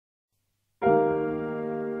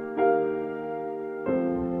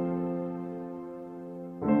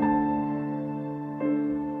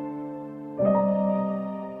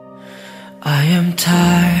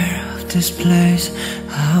tired of this place,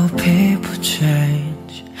 how people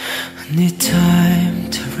change. I need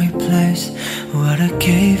time to replace what I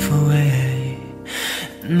gave away.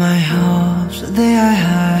 And my hopes, they are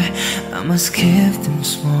high, I must keep them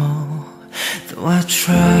small. Though I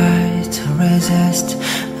try to resist,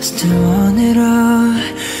 I still want it all.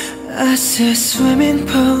 I see swimming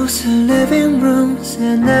pools and living rooms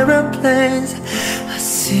and aeroplanes. I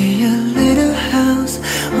see a little house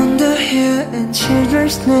on the hill and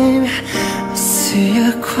children's name. I see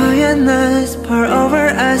a quiet night pour over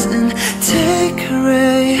us and take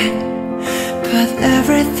away. But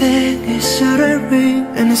everything is shattering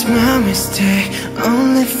and it's my mistake.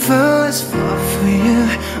 Only fools fall for you,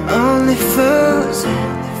 only fools.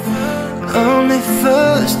 Only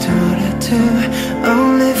fools do the two,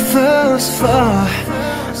 only fools fall.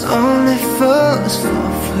 Only fools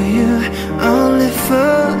fall for you, only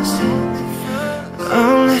fools.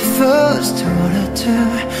 Only fools do the two,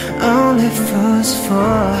 only fools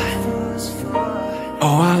fall.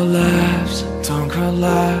 Oh, our lives don't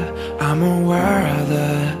collide, I'm aware of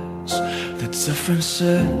this. The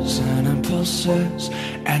differences and impulses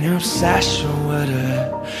and your obsession with it.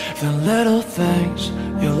 The little things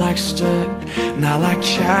you like stick, not like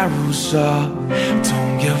cherries up.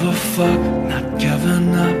 Don't give a fuck, not giving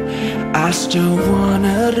up, I still want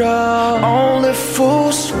it all. Only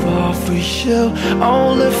fools fall for you,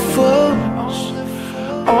 only fools.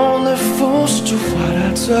 Only fools do what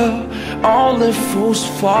I do, only fools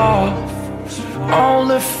fall.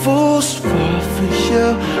 Only fools fall for you,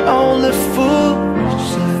 only fools.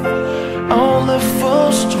 Only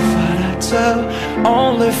fools do what I do,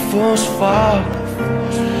 only fools fall.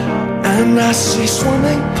 And I see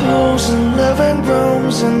swimming pools and living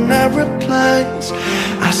rooms and aeroplanes.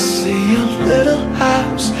 I see a little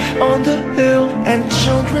house on the hill and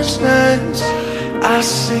children's names. I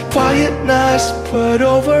see quiet nights put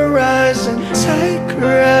over eyes and take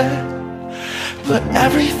rest. But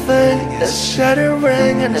everything is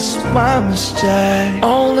shattering and it's my mistake.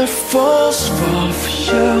 Only fools fall for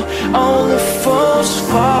you, only fools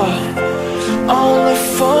fall. Only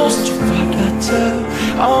fools do what I do,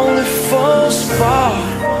 only fools fall.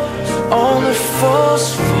 Only fools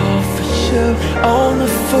fall for you, only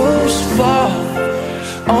fools fall.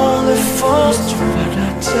 Only fools do what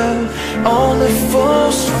I do, only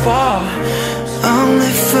fools fall.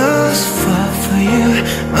 Only fools fall for you,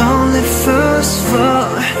 only fools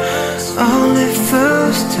fall. Only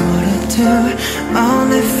fools do what I do,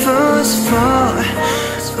 only fools fall.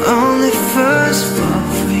 Only fools fall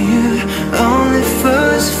for you, only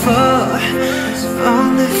fools fall.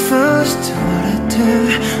 Only fools do what I do,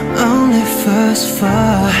 only fools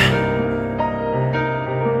fall.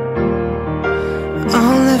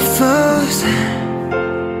 Only fools.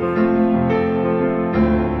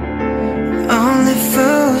 Only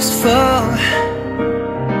fools fall.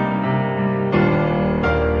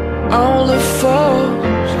 Only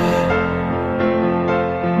fools.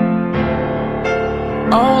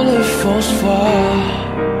 Only fools fall.